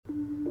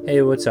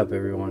Hey, what's up,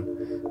 everyone?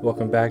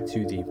 Welcome back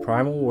to the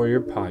Primal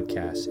Warrior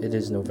Podcast. It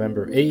is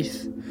November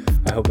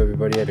 8th. I hope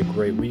everybody had a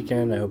great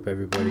weekend. I hope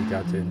everybody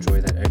got to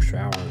enjoy that extra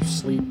hour of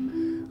sleep.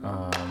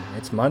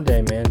 It's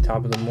Monday, man,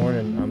 top of the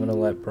morning. I'm going to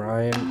let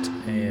Bryant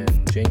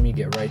and Jamie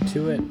get right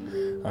to it.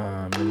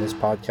 In this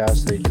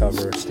podcast, they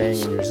cover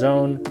staying in your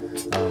zone,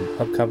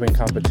 upcoming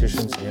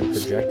competitions, and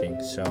projecting.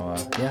 So,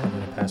 I'm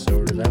going to pass it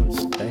over to them.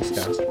 Thanks,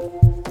 guys.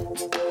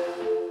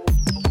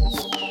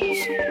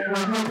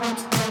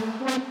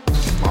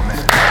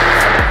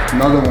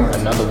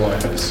 Another one.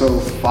 Episode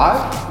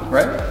 5,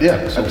 right? Yeah,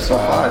 episode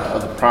 5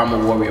 of the Primal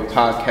Warrior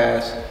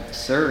Podcast.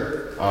 Yes,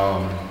 sir.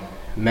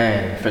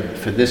 Man,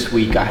 for this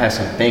week, I had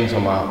some things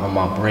on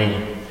my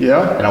brain.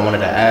 Yeah. And I wanted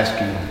to ask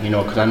you,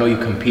 because I know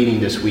you're competing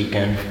this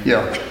weekend.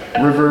 Yeah.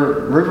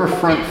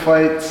 Riverfront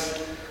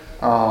fights.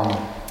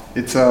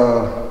 It's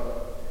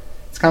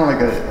kind of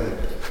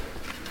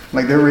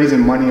like they're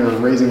raising money or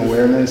raising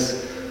awareness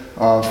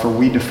for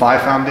We Defy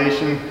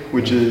Foundation,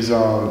 which is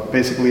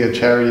basically a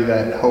charity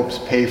that helps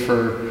pay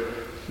for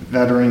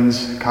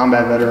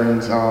combat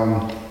veterans,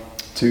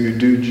 to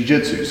do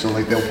jiu-jitsu. So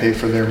like they'll pay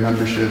for their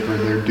membership or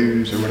their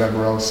dues or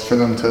whatever else for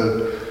them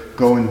to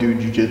go and do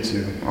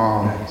jiu-jitsu.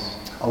 Nice.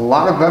 A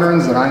lot of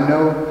veterans that I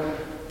know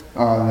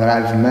that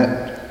I've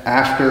met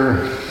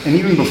after and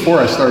even before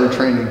I started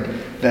training,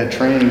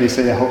 they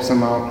say it helps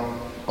them out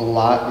a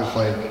lot with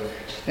like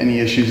any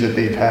issues that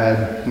they've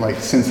had like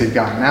since they've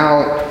gotten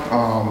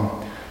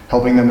out,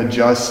 helping them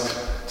adjust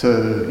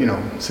to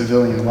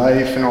civilian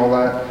life and all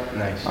that.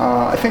 Nice.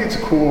 I think it's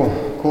a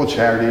cool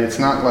charity. It's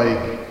not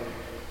like,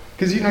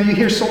 because you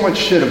hear so much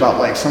shit about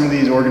like some of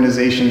these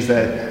organizations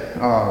that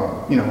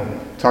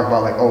talk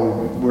about like,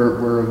 oh,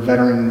 we're a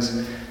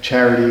veterans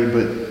charity,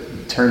 but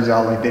it turns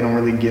out like they don't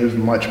really give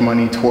much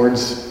money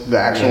towards the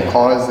actual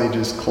cause. They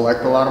just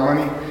collect a lot of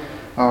money.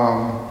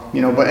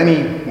 But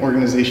any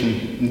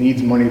organization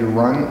needs money to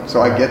run,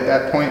 so I get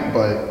that point,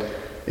 but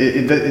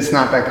it's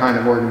not that kind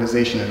of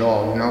organization at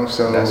all,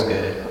 so that's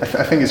good.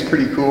 I think it's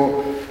pretty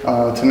cool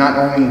to not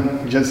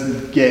only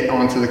just get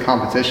onto the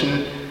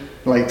competition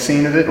like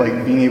scene of it,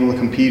 like being able to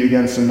compete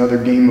against another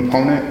game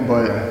opponent,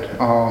 but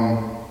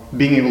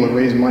being able to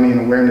raise money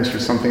and awareness for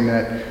something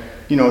that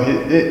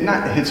it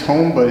not hits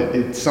home, but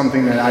it's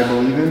something that I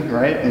believe in,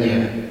 right?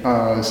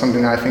 And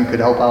something that I think could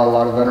help out a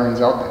lot of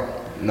veterans out there.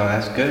 No,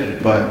 that's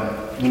good, but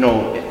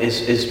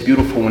it's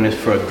beautiful when it's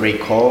for a great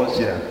cause.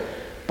 Yeah.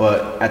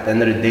 But at the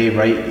end of the day,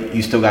 right,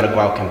 you still got to go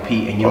out and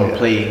compete, and you don't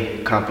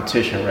play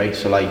competition, right?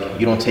 So like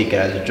you don't take it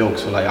as a joke.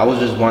 So like I was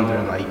just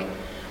wondering, like,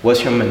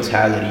 what's your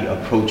mentality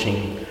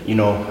approaching,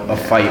 a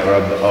fight or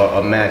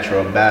a match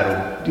or a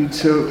battle? Dude,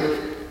 so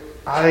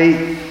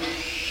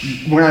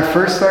when I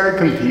first started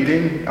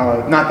competing,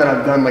 not that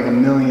I've done like a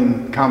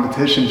million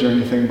competitions or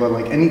anything, but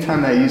like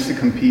anytime that I used to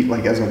compete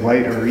like as a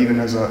white or even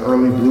as an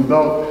early blue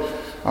belt,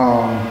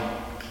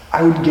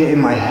 I would get in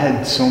my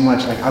head so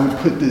much, like I would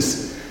put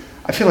this,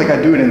 I feel like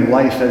I do it in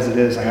life as it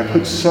is, like I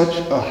put such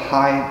a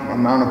high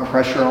amount of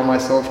pressure on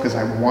myself because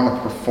I want to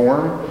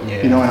perform,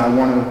 and I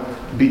want to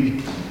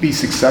be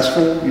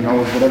successful,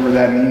 whatever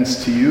that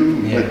means to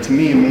you, but to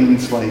me it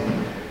means like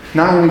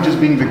not only just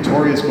being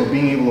victorious, but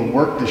being able to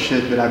work the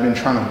shit that I've been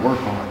trying to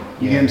work on.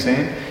 You get what I'm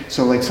saying?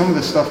 So like some of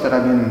the stuff that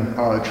I've been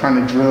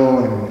trying to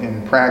drill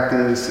and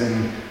practice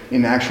and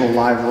in actual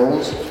live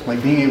roles,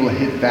 like being able to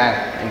hit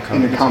that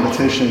in a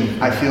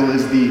competition, I feel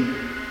is the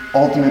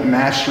ultimate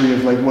mastery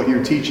of like what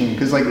you're teaching.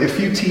 Because like if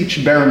you teach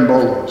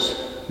Berimbolos,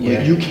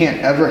 like, you can't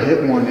ever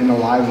hit one in a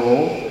live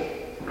role.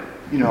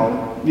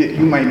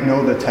 You might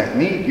know the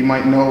technique, you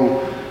might know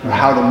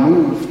how to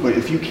move, but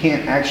if you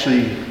can't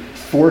actually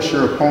force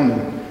your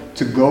opponent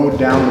to go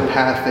down the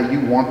path that you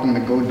want them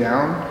to go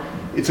down,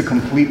 it's a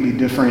completely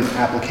different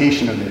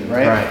application of it,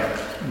 right?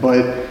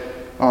 But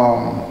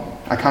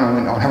I kind of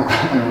went on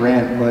a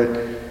rant, but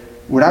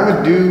what I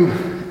would do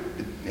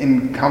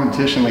in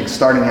competition, like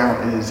starting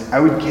out, is I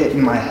would get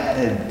in my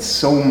head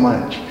so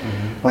much.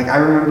 Like I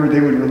remember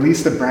they would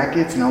release the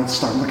brackets and I would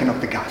start looking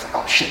up the guys, like,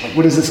 oh shit, like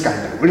what does this guy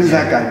do? What does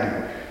that guy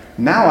do?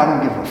 Now I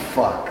don't give a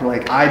fuck.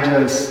 Like I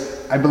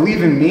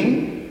believe in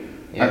me.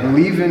 I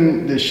believe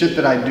in the shit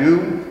that I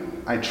do.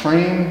 I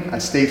train, I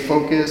stay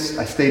focused,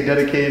 I stay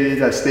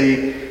dedicated,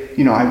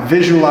 I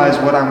visualize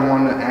what I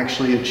want to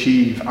actually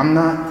achieve. I'm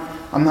not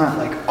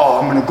like, oh,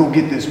 I'm gonna go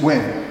get this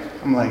win.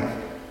 I'm like,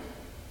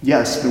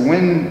 yes, the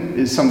win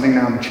is something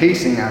that I'm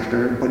chasing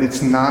after, but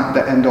it's not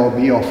the end all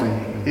be all for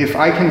me. If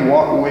I can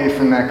walk away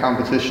from that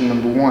competition,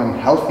 number one,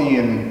 healthy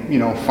and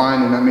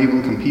fine, and I'm able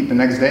to compete the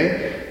next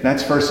day,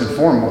 that's first and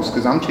foremost,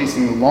 because I'm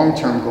chasing the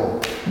long-term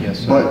goal. Yes,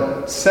 sir.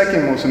 But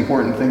second most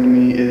important thing to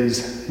me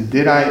is,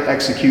 did I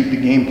execute the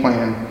game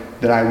plan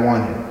that I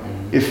wanted?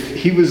 If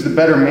he was the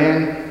better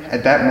man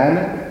at that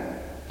moment,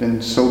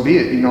 then so be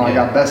it. I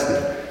got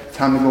bested.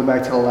 Time to go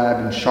back to the lab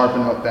and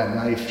sharpen up that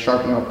knife,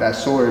 sharpen up that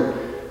sword.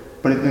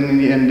 But in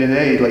the end of the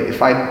day, like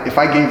if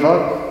I gave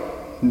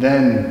up,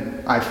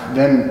 then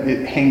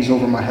it hangs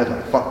over my head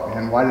like, fuck,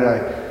 man, why did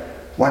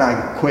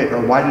I quit,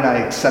 or why did I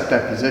accept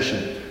that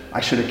position? I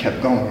should have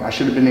kept going. I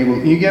should have been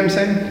able, you get what I'm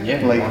saying?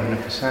 Yeah, like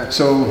 100%.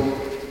 So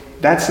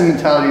that's the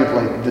mentality of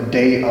like the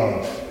day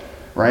of,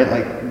 right?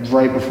 Like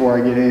right before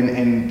I get in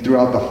and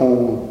throughout the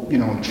whole, you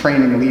know,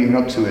 training leading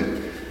up to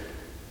it.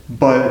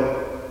 But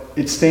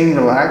it's staying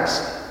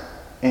relaxed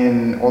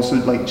and also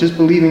like just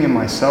believing in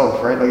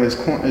myself, right? Like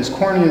as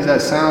corny as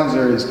that sounds,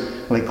 or as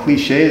like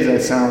cliche as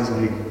that sounds,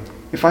 like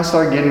if I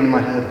start getting in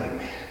my head like,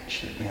 man,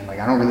 shit, man, like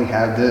I don't really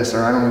have this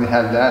or I don't really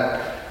have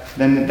that,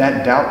 then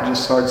that doubt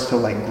just starts to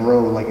like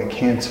grow like a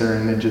cancer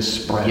and it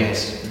just spreads.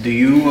 Yes. Do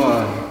you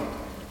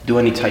do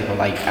any type of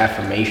like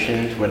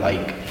affirmations where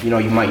like, you know,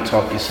 you might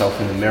talk to yourself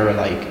in the mirror,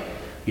 like,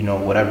 you know,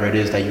 whatever it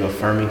is that you're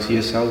affirming to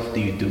yourself?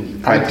 Do you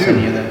practice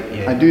any of that?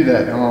 Yeah. I do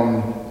that.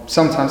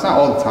 Sometimes, not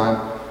all the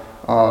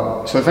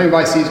time. So if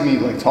anybody sees me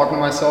like talking to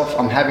myself,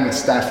 I'm having a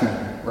staff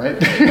meeting,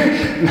 right?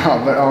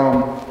 No, but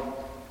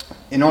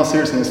in all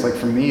seriousness, like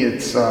for me,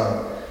 it's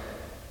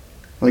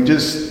like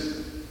just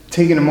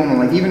taking a moment,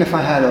 like even if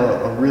I had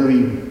a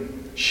really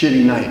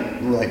shitty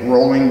night, like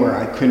rolling where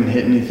I couldn't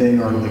hit anything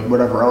or like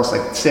whatever else,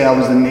 like say I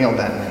was the nail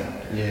that night.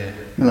 Yeah.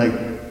 Like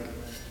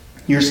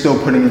you're still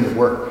putting in the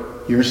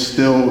work. You're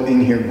still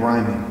in here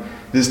grinding.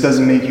 This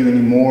doesn't make you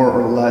any more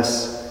or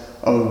less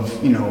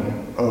of, you know,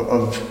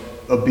 of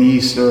a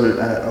beast or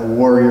a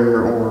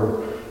warrior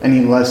or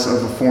any less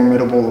of a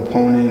formidable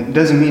opponent. It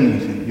doesn't mean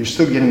anything. You're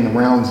still getting the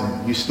rounds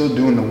in. You're still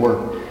doing the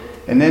work.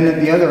 And then at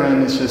the other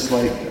end, it's just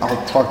like,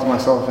 I'll talk to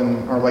myself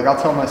or like,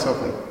 I'll tell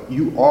myself like,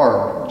 you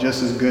are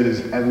just as good as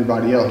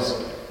everybody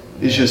else.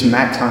 It's just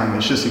mat time.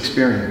 It's just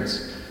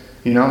experience.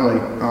 You know,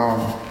 like,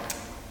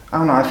 I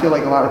don't know. I feel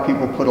like a lot of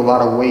people put a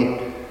lot of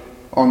weight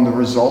on the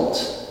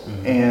results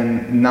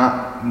and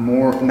not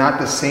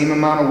the same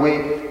amount of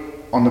weight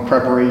on the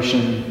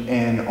preparation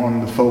and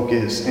on the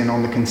focus and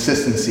on the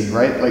consistency,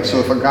 right? Like, so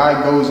if a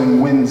guy goes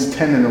and wins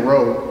 10 in a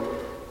row,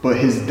 but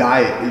his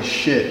diet is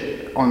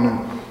shit on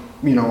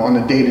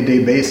a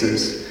day-to-day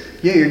basis,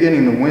 yeah, you're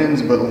getting the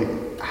wins, but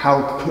like,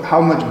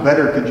 how much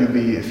better could you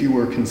be if you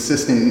were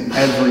consistent in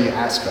every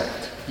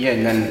aspect? Yeah,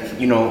 and then,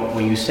 you know,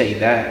 when you say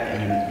that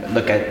and you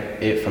look at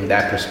it from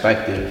that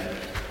perspective,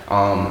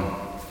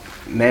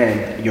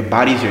 man, your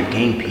body's your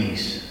game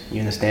piece. You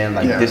understand?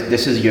 Like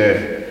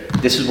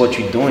this is what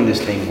you're doing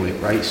this thing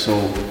with, right? So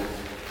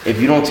if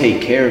you don't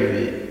take care of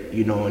it,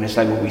 you know, and it's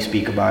like what we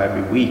speak about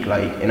every week,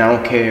 like, and I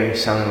don't care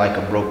sounding like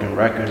a broken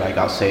record, like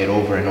I'll say it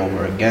over and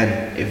over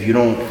again. If you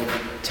don't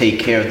take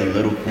care of the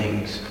little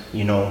things,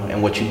 you know,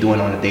 and what you're doing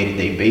on a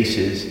day-to-day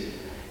basis,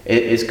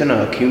 it's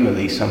gonna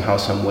accumulate somehow,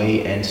 some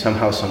way, and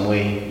somehow, some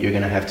way, you're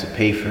gonna have to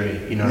pay for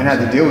it. You know, you're gonna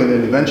have to deal with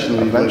it eventually.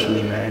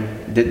 Eventually,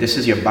 man. This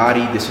is your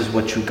body. This is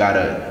what you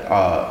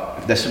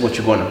gotta. This is what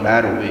you're going to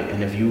battle with.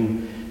 And if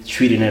you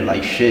treating it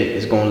like shit,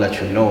 it's gonna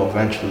let you know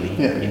eventually.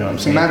 Yeah, you know what I'm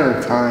saying? It's a matter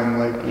of time.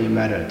 Like it's a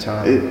matter of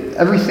time.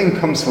 Everything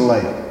comes to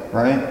light,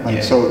 right?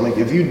 Like so, like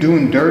if you're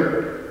doing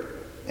dirt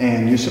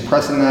and you're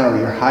suppressing that or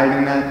you're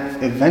hiding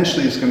that,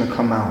 eventually it's gonna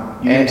come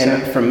out. You know what I'm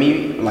saying? For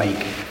me,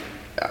 like,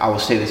 I will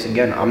say this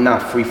again, I'm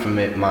not free from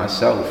it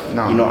myself.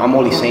 No. You know, I'm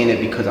only saying it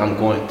because I'm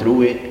going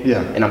through it.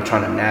 Yeah. And I'm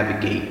trying to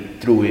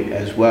navigate through it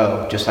as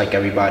well, just like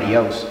everybody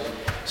else.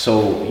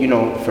 So, you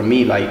know, for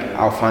me, like,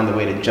 I'll find a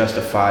way to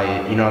justify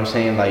it. You know what I'm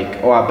saying?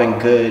 Like, oh, I've been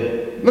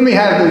good. Let me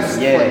have this.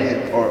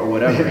 Yeah, or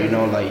whatever, you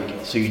know,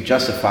 like, so you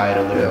justify it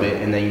a little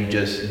bit and then you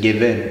just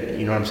give in,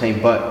 you know what I'm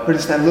saying? But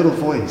it's that little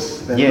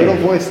voice, little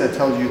voice that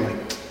tells you, like,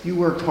 you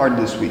worked hard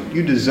this week,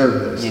 you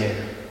deserve this. Yeah.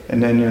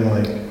 And then you're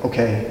like,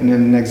 okay. And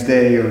then the next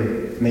day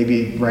or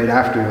maybe right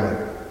after, you're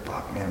like,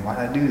 fuck, man, why'd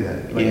I do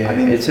that? Like,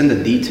 it's in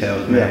the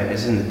details, man. Yeah.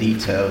 It's in the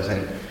details.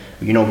 And,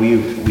 you know, we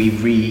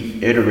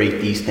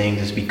reiterate these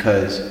things is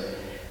because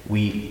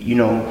we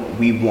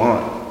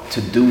want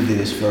to do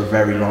this for a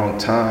very long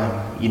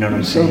time. You know what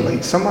I'm saying?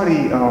 Like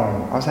somebody,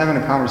 I was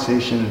having a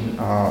conversation,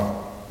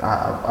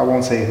 I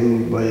won't say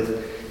who, but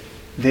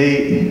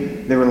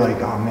they were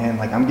like, oh man,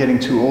 like I'm getting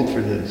too old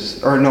for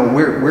this. Or no,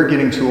 we're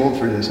getting too old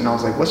for this. And I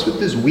was like, what's with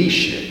this we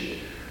shit?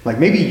 Like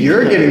maybe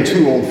you're getting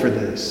too old for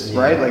this,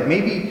 right? Like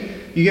maybe,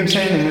 you get what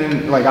I'm saying? And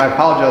then like I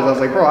apologized. I was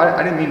like, bro,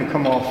 I didn't mean to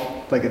come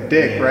off like a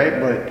dick, right?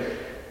 But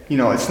you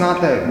know, it's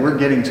not that we're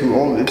getting too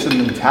old, it's a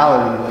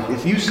mentality. Like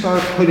if you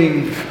start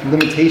putting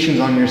limitations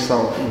on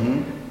yourself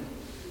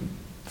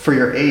for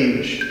your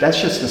age,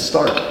 that's just the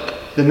start.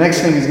 The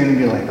next thing is gonna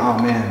be like,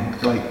 oh man,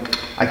 like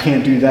I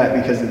can't do that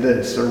because of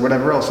this or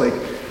whatever else. Like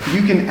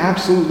you can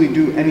absolutely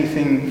do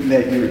anything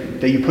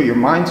that you put your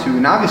mind to.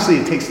 And obviously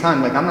it takes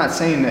time. Like I'm not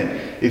saying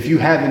that if you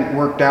haven't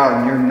worked out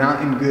and you're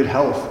not in good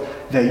health,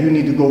 that you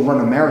need to go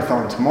run a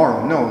marathon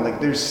tomorrow. No, like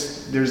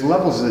there's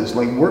levels to this.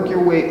 Like work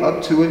your way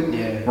up to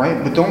it,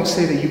 right? But don't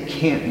say that you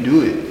can't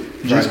do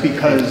it just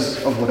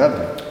because of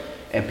whatever.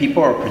 And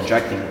people are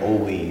projecting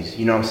always,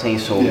 you know what I'm saying?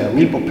 So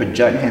people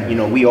project, you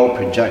know, we all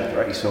project,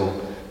 right? So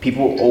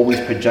people always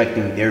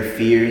projecting their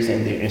fears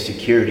and their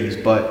insecurities,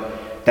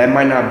 but that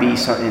might not be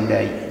something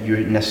that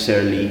you're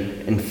necessarily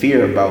in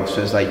fear about.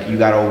 So it's like you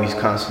gotta always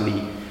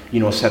constantly, you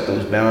know, set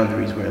those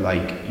boundaries where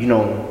like, you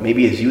know,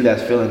 maybe it's you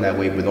that's feeling that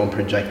way, but don't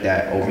project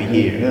that over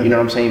here. You know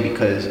what I'm saying?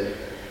 Because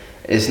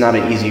it's not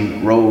an easy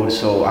road,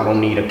 so I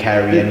don't need to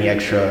carry any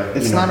extra.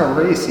 It's not a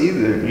race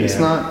either. Yeah. It's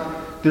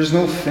not. There's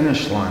no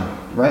finish line,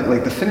 right?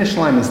 Like the finish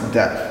line is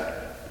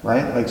death,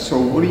 right? Like,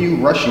 so what are you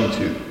rushing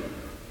to?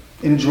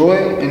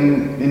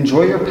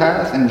 Enjoy your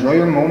path. Enjoy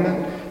your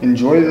moment.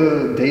 Enjoy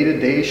the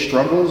day-to-day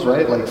struggles,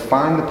 right? Like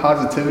find the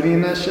positivity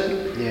in that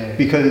shit. Yeah.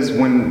 Because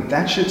when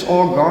that shit's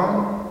all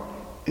gone,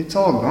 it's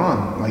all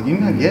gone. Like you're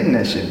not getting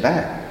that shit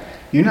back.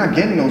 You're not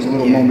getting those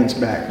little moments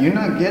back. You're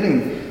not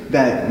getting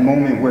that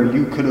moment where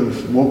you could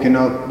have woken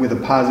up with a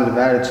positive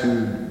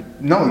attitude.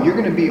 No, you're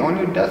gonna be on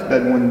your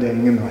deathbed one day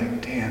and you're gonna be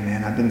like, damn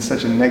man, I've been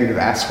such a negative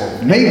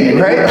asshole. Maybe,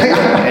 right?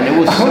 And it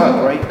will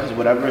suck, right? Because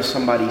whatever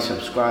somebody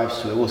subscribes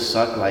to, it will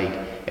suck. Like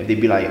if they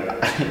be like,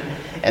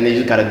 and they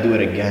just gotta do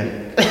it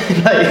again.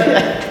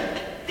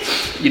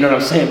 Like, you know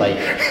what I'm saying? Like,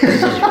 they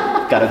just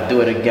gotta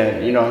do it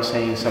again. You know what I'm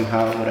saying?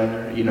 Somehow,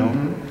 whatever. You know,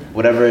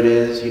 whatever it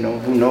is. You know,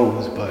 who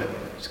knows? But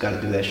just gotta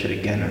do that shit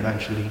again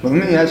eventually. Well,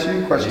 let me ask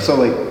you a question. So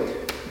like.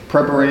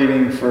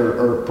 Preparation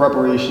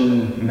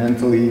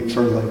mentally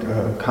for like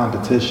a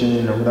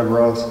competition or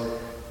whatever else,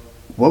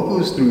 what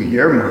goes through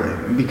your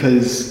mind?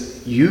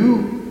 Because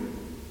you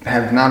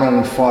have not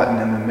only fought in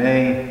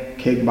MMA,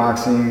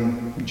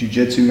 kickboxing,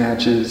 jiu-jitsu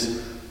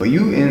matches, but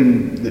you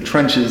in the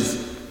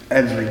trenches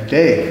every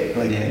day.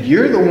 Like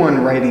you're the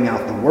one writing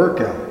out the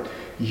workout.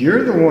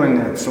 You're the one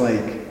that's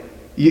like,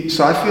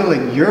 so I feel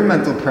like your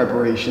mental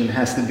preparation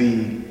has to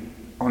be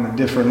on a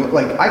different,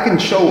 like I can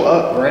show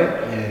up, right?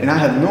 And I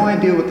have no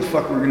idea what the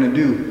fuck we're gonna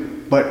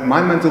do, but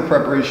my mental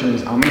preparation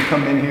is I'm gonna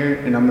come in here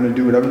and I'm gonna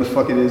do whatever the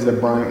fuck it is that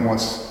Bryant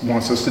wants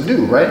us to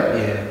do, right?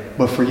 Yeah.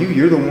 But for you,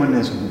 you're the one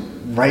that's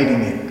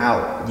writing it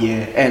out.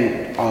 Yeah,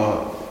 and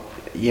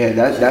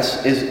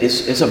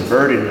it's a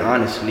burden,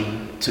 honestly,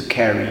 to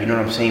carry. You know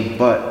what I'm saying?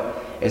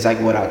 But it's like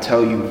what I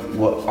tell you,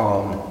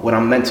 what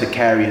I'm meant to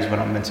carry is what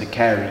I'm meant to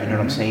carry. You know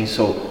what I'm saying?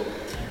 So.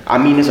 I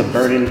mean, it's a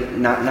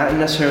burden, not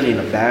necessarily in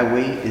a bad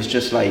way. It's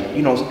just like,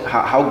 you know,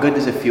 how good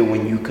does it feel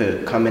when you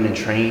could come in and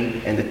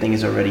train and the thing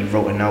is already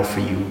written out for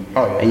you,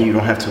 and you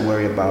don't have to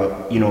worry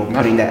about, you know,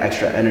 putting that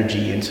extra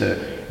energy into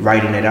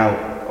writing it out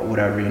or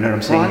whatever. You know what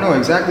I'm saying? Well, I know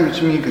exactly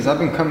what you mean because I've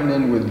been coming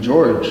in with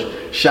George.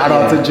 Shout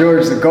out to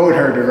George, the goat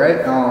herder,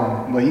 right?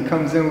 But he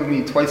comes in with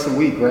me twice a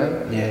week,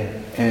 right? Yeah.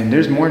 And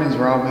there's mornings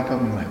where I'll wake up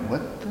and be like,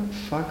 what the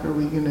fuck are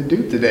we gonna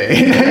do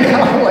today?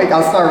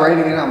 I'll start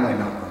writing it. I'm like,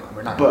 no,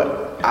 we're not.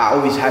 But I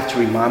always have to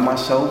remind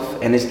myself,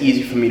 and it's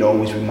easy for me to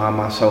always remind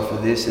myself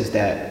of this, is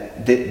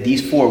that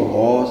these four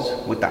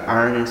walls with the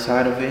iron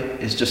inside of it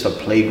is just a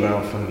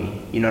playground for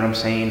me. You know what I'm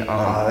saying?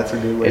 That's a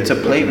good way. It's a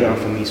playground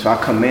for me. So I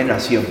come in, I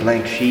see a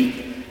blank sheet,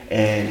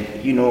 and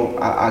you know,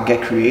 I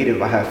get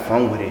creative. I have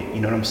fun with it. You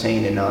know what I'm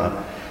saying? And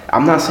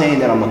I'm not saying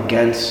that I'm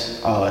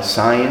against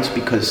science,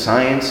 because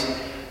science,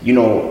 you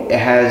know, it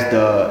has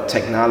the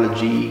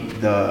technology,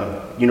 the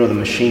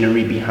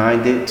machinery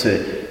behind it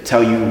to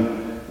tell you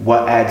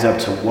what adds up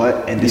to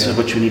what, and this is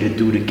what you need to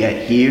do to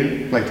get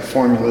here. Like the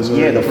formulas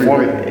are the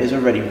formula is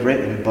already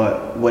written,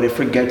 but what it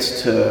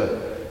forgets to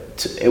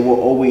it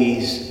will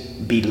always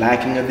be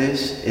lacking of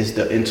this is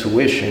the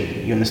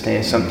intuition. You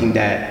understand? Something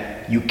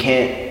that you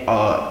can't,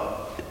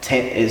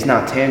 it's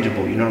not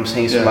tangible, you know what I'm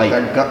saying? So like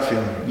that gut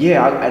feeling.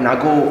 Yeah,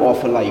 I go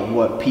off of like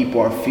what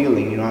people are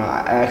feeling, you know.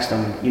 I ask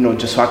them, you know,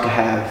 just so I could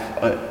have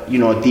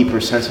a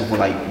deeper sense of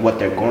what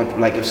they're going through.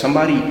 Like if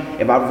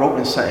I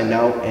wrote something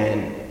out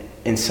and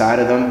inside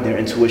of them, their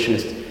intuition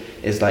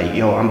is like,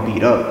 yo, I'm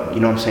beat up,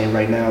 you know what I'm saying,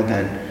 right now,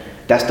 then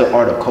that's the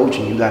art of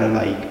coaching. You gotta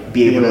like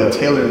be able to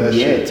tailor that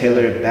shit.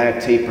 Tailor it back,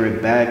 taper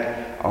it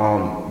back,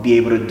 be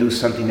able to do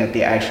something that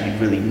they actually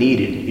really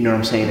needed, you know what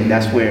I'm saying? And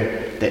that's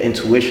where the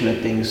intuition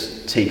of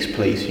things takes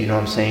place, you know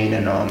what I'm saying?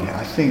 And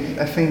I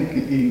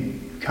think you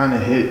kind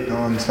of hit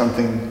on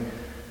something,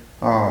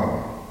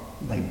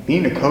 like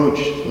being a coach,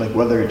 like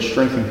whether it's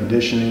strength and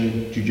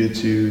conditioning,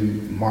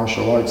 jiu-jitsu,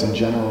 martial arts in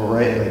general,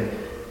 right? Like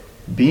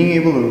being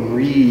able to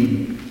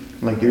read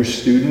like your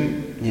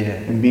student,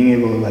 and being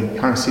able to like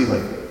kind of see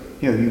like,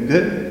 you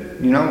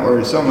good,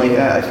 or something like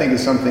that. I think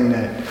is something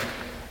that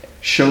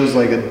shows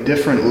like a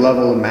different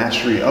level of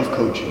mastery of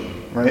coaching,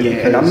 right? Yeah,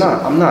 because and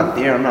I'm not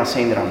there. I'm not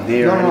saying that I'm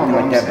there or anything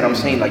like that, but I'm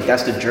saying like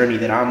that's the journey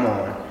that I'm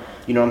on.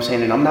 You know what I'm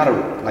saying? And I'm not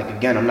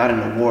I'm not in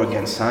a war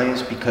against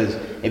science, because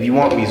if you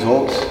want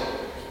results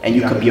and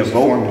you could be a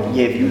robot,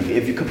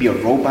 if you could be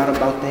a robot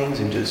about things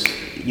and just,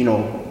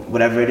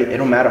 whatever it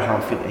don't matter how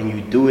I'm feeling, and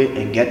you do it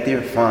and get there,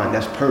 fine,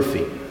 that's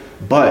perfect.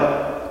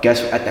 But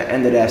guess at the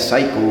end of that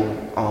cycle,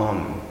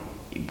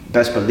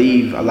 best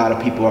believe a lot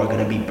of people are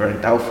gonna be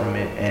burnt out from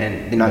it,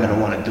 and they're not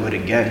gonna want to do it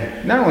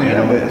again. Not only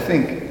that, but I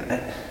think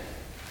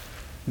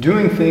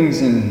doing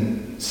things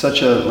in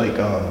such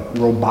a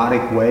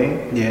robotic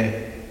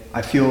way,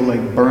 I feel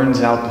like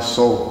burns out the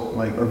soul,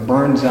 or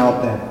burns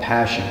out that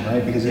passion,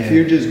 right? Because if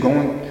you're just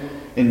going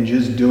and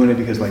just doing it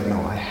because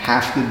no, I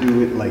have to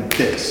do it like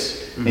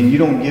this, and you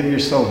don't give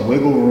yourself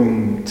wiggle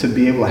room to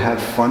be able to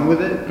have fun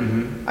with it,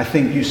 I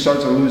think you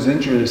start to lose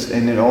interest,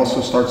 and it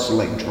also starts to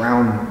like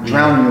drown you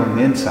on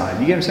the inside.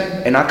 You get what I'm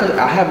saying? And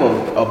I have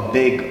a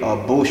big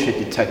bullshit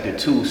detector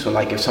too. So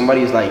like if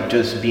somebody's like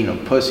just being a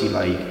pussy,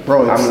 like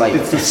bro, I'm like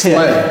it's the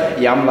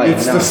sled. Yeah, I'm like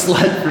it's the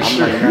sled for I'm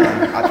sure. like,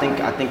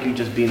 nah. I think you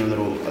just being a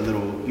little.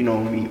 You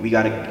know, we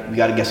gotta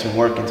get some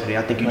work in today.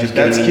 I think you like, just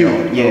that's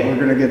getting, cute. yeah, we're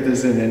gonna get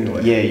this in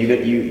anyway. Yeah,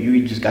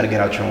 you just gotta get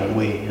out your own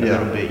way a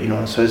little bit. You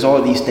know, so there's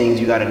all these things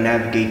you gotta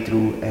navigate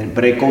through,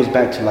 but it goes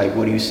back to like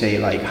what do you say,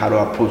 like how to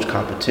approach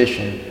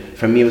competition.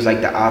 For me, it was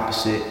like the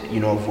opposite, you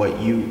know, of what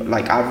you,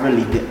 like I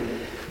really did.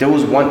 There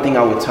was one thing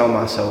I would tell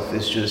myself,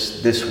 is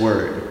just this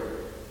word,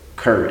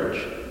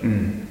 courage.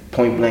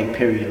 Point blank,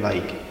 period.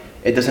 Like,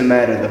 it doesn't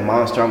matter the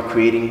monster I'm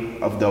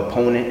creating of the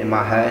opponent in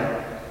my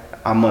head,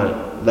 I'm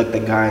gonna look the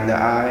guy in the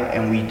eye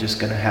and we just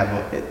gonna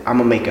I'm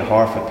gonna make it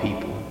hard for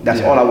people.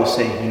 That's all I would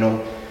say, you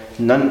know.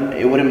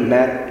 It wouldn't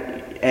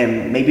matter,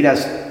 and maybe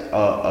that's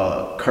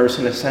a curse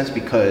in a sense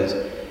because,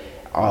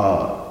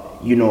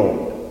 you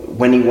know,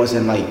 winning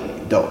wasn't like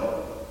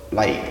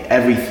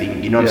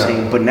everything, you know what I'm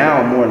saying? But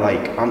now I'm more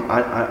like, I'm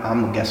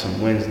gonna get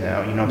some wins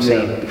now, you know what I'm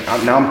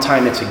saying? Now I'm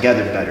tying it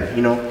together better,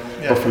 you know?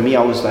 But for me,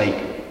 I was like,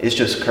 it's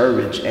just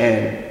courage,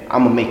 and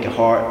I'm gonna make it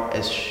hard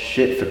as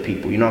shit for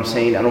people, you know what I'm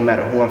saying? I don't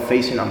matter who I'm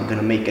facing, I'm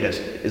gonna make it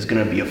it's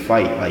gonna be a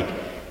fight, like,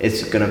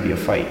 it's gonna be a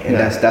fight, and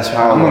that's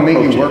how I'm gonna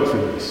make you work it. for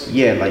this.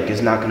 Yeah, like,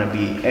 it's not gonna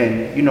be,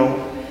 and, you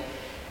know,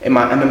 in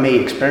my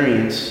MMA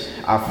experience,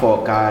 I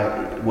fought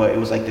it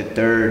was like the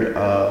third,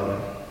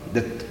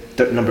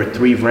 number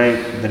 3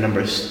 ranked, the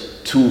number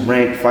 2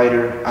 ranked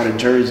fighter out of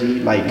Jersey,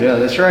 like. Yeah,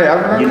 that's right. I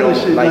remember, you know,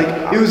 this shit.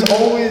 Like it was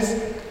always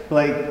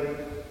like.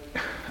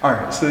 All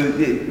right, so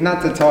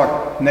not to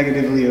talk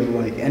negatively of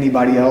like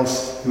anybody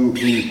else who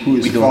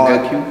is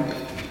fought.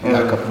 We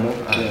got a couple more.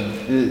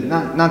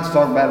 Not to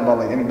talk bad about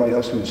like anybody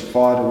else who's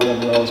fought or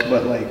whatever else,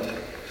 but like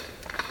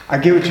I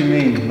get what you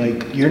mean.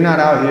 Like you're not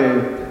out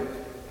here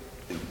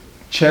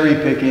cherry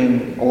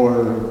picking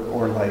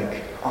or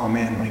like, oh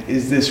man, like,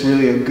 is this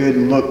really a good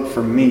look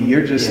for me?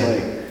 You're just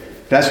like,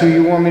 that's who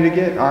you want me to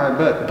get? All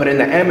right, but in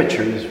the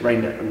amateurs right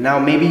now,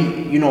 maybe,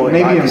 you know,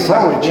 maybe in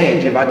pro it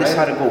changes. If I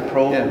decide to go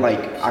pro, like,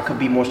 I could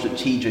be more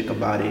strategic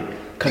about it.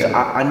 Because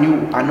I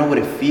know what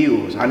it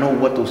feels. I know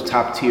what those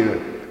top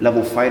tier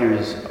level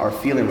fighters are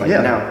feeling right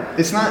now.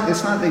 It's not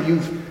that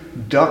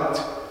you've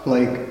ducked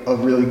like a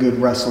really good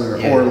wrestler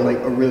or like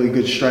a really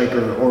good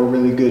striker or a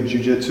really good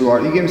jiu-jitsu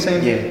artist. You get what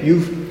I'm saying? Yeah.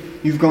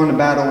 You've gone to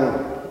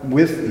battle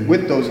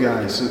with those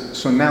guys.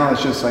 So now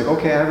it's just like,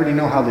 okay, I already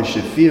know how this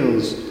shit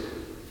feels.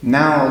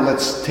 Now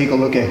let's take a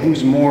look at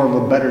who's more of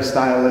a better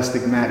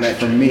stylistic match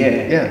for me.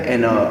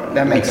 And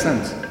that makes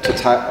sense.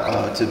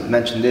 To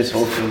mention this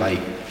also, like,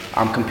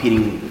 I'm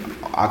competing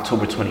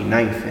October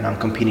 29th, and I'm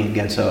competing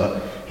against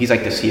he's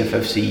like the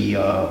CFFC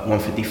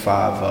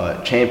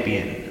 155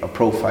 champion, a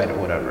pro fighter,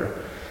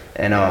 whatever.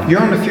 And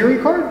you're on the Fury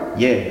card?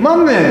 Yeah, my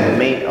man.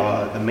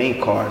 The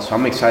main card. So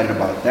I'm excited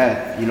about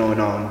that. You know,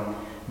 and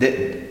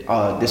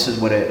this is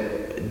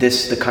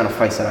the kind of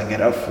fights that I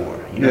get up for.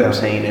 You know what I'm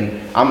saying?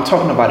 And I'm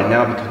talking about it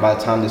now because by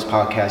the time this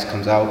podcast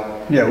comes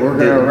out,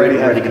 we're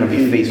already gonna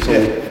be faced. So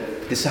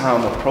this is how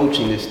I'm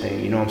approaching this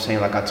thing. You know what I'm saying?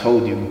 Like I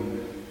told you.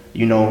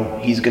 You know,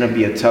 he's going to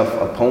be a tough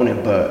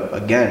opponent, but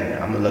again,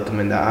 I'm going to look him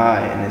in the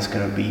eye and it's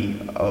going to be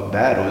a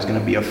battle. It's going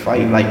to be a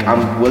fight. Like,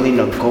 I'm willing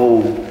to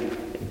go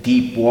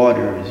deep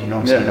waters, you know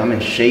what I'm saying? I'm in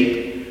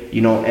shape,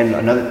 you know, and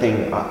another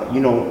thing,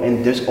 you know,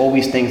 and there's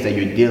always things that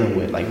you're dealing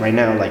with. Like, right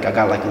now, like, I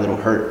got, like, a little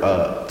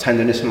hurt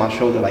tenderness in my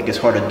shoulder. Like, it's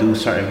hard to do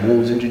certain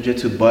moves in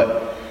jiu-jitsu,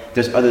 but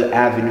there's other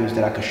avenues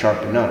that I could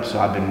sharpen up. So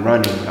I've been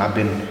running. I've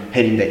been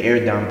hitting the air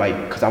down bike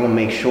because I want to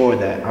make sure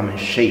that I'm in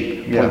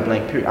shape. Point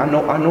blank, period. I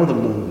know the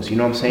moves. You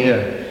know what I'm saying?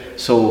 Yeah.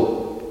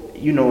 So,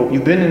 you know.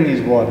 You've been in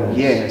these waters.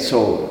 Yeah.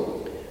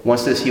 So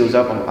once this heals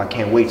up, I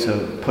can't wait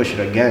to push it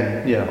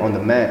again on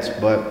the mats.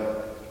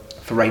 But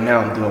for right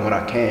now, I'm doing what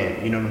I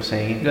can. You know what I'm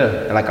saying?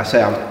 Yeah. And like I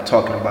said, I'm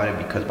talking about it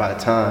because by the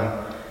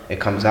time it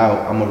comes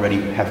out, I'm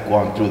already have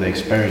gone through the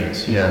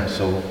experience. You know?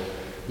 So.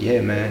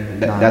 Yeah, man.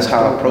 That's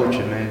how I approach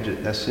it,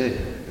 man. That's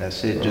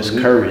it. Just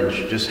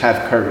courage. Just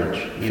have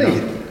courage. You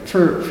know?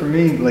 For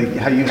me, like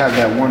how you have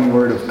that one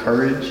word of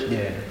courage.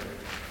 Yeah.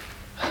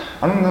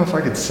 I don't know if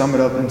I could sum it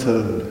up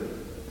into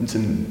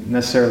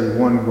necessarily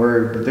one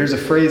word, but there's a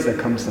phrase that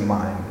comes to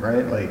mind,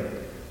 right? Like,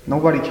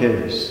 nobody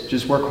cares.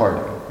 Just work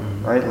harder,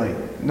 right?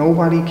 Like,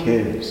 nobody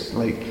cares.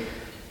 Like,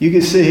 you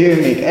can sit here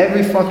and make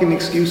every fucking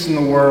excuse in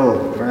the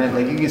world, right?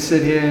 Like, you can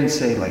sit here and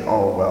say, like,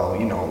 oh, well,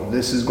 you know,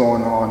 this is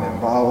going on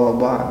and blah, blah,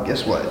 blah.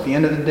 Guess what? At the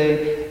end of the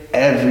day,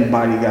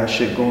 everybody got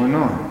shit going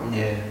on.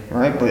 Yeah.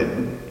 Right? But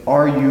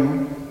are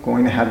you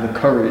going to have the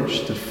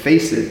courage to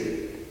face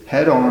it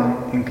head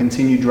on and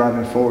continue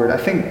driving forward? I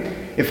think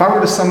if I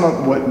were to sum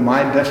up what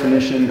my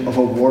definition of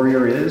a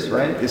warrior is,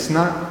 right? It's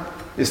not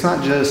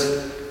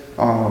just,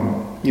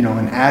 you know,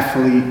 an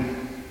athlete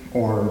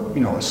or,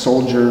 you know, a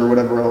soldier or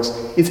whatever else.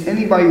 It's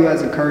anybody who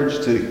has the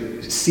courage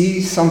to see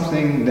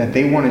something that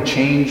they want to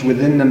change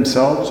within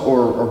themselves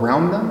or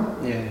around them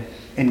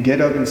and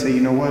get up and say,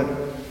 you know what,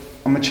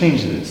 I'm gonna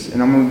change this,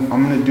 and I'm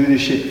gonna do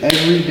this shit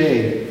every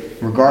day,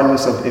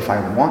 regardless of if I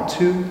want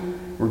to,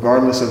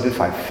 regardless of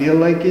if I feel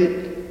like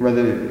it,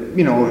 whether,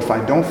 you know, if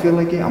I don't feel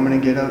like it, I'm gonna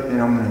get up and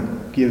I'm gonna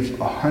give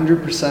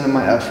 100% of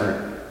my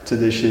effort to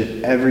this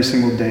shit every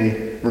single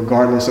day,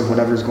 regardless of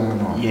whatever's going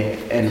on. Yeah,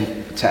 and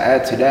to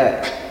add to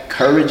that,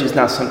 courage is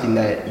not something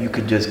that you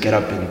could just get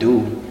up and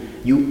do.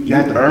 You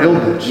have to earn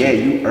build it. Yeah,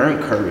 you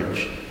earn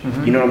courage.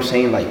 Mm-hmm. You know what I'm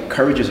saying? Like,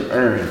 courage is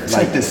earned. It's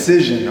like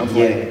decision of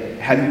like.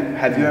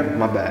 Have you ever?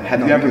 My bad.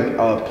 Have you ever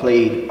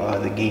played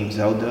the game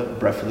Zelda,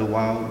 Breath of the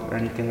Wild, or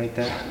anything like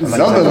that? Or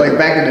Zelda, like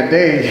back in the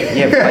day.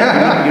 Yeah,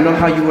 like, you know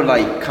how you would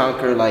like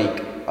conquer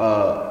like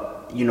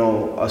you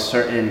know, a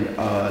certain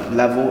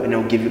level, and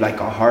it'll give you like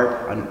a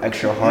heart, an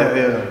extra heart.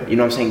 Yeah. You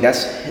know what I'm saying?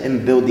 That's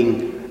him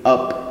building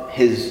up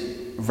his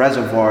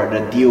reservoir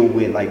to deal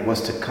with like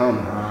what's to come.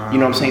 You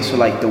know what I'm saying? So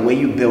like the way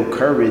you build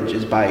courage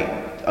is by,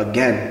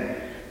 again,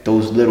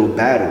 those little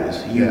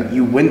battles.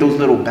 You win those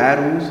little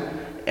battles,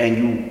 and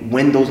you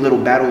win those little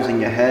battles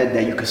in your head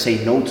that you could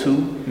say no to.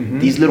 Mm-hmm.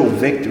 These little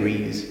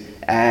victories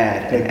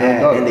add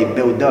and they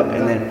build up,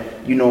 and then,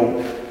 you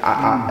know,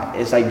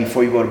 it's like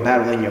before you go to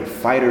battle, and your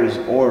fighter's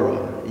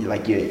aura,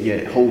 like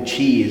your whole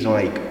chi is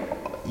like,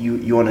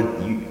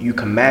 you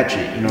can match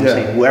it. You know what I'm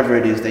saying? Whoever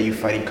it is that you're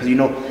fighting, because, you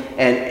know,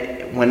 and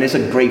when it's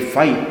a great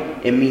fight,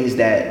 it means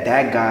that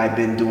guy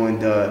been doing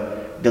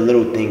the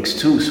little things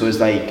too. So it's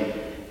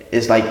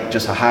like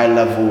just a high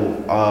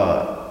level.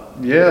 I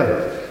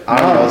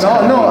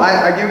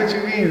get what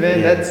you mean, man.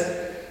 Yeah. That's,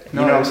 you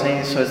know what I'm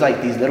saying? So it's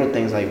like these little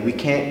things, like we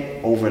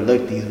can't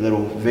overlook these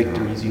little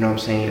victories. You know what I'm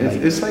saying?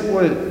 It's like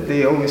what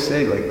they always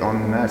say, like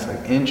on the mats,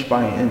 like inch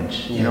by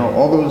inch. You know,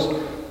 all those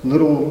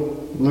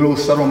little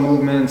subtle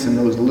movements and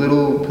those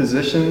little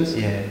positions.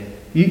 Yeah.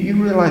 You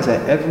realize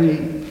that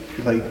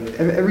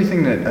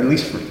everything that, at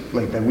least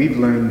like that we've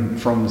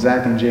learned from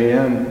Zach and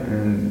JM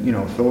and, you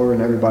know, Thor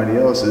and everybody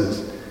else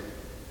is.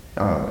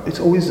 It's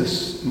always the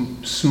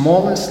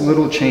smallest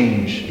little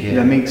change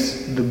that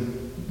makes the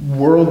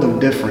world of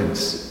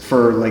difference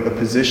for like a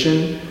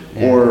position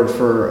or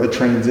for a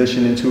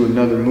transition into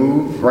another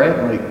move, right?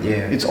 Like,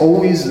 it's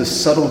always the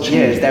subtle change.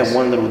 Yeah, it's that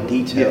one little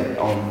detail.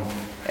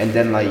 And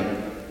then like,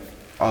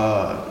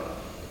 I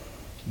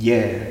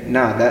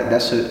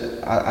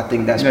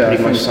think that's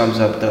pretty much sums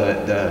up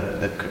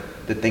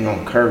the thing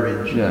on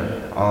courage. Yeah.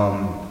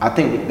 I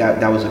think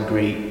that was a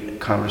great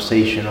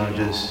conversation on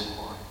just,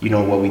 you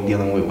know, what we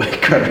dealing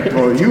with courage.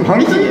 Bro, you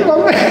hungry?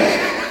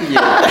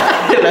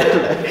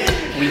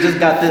 We just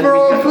got this.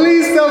 Bro,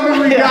 please tell me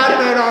we got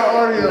that on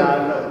audio.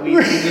 No, we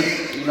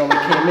just, you know, we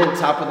came in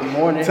top of the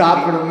morning.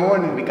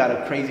 We got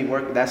a crazy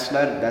work. That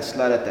sled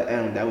at the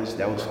end, that was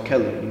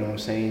killer. You know what I'm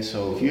saying?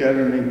 So if you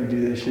ever make me do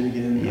that shit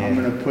again, I'm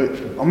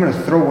gonna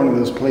throw one of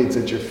those plates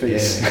at your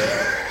face.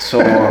 Yeah.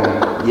 So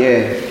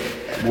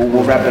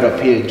we'll wrap it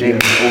up here.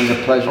 James, always a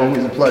pleasure.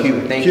 Always a pleasure.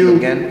 Q, thank you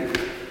again.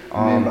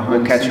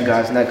 We'll catch you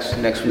guys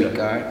next week,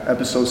 guys.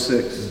 Episode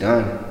 6.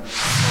 Done.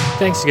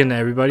 Thanks again to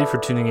everybody for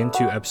tuning in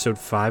to episode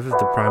 5 of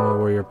the Primal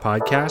Warrior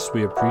podcast.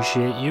 We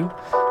appreciate you.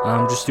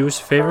 Just do us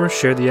a favor,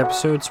 share the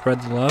episode,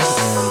 spread the love,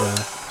 and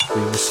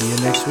we will see you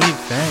next week.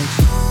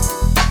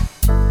 Thanks.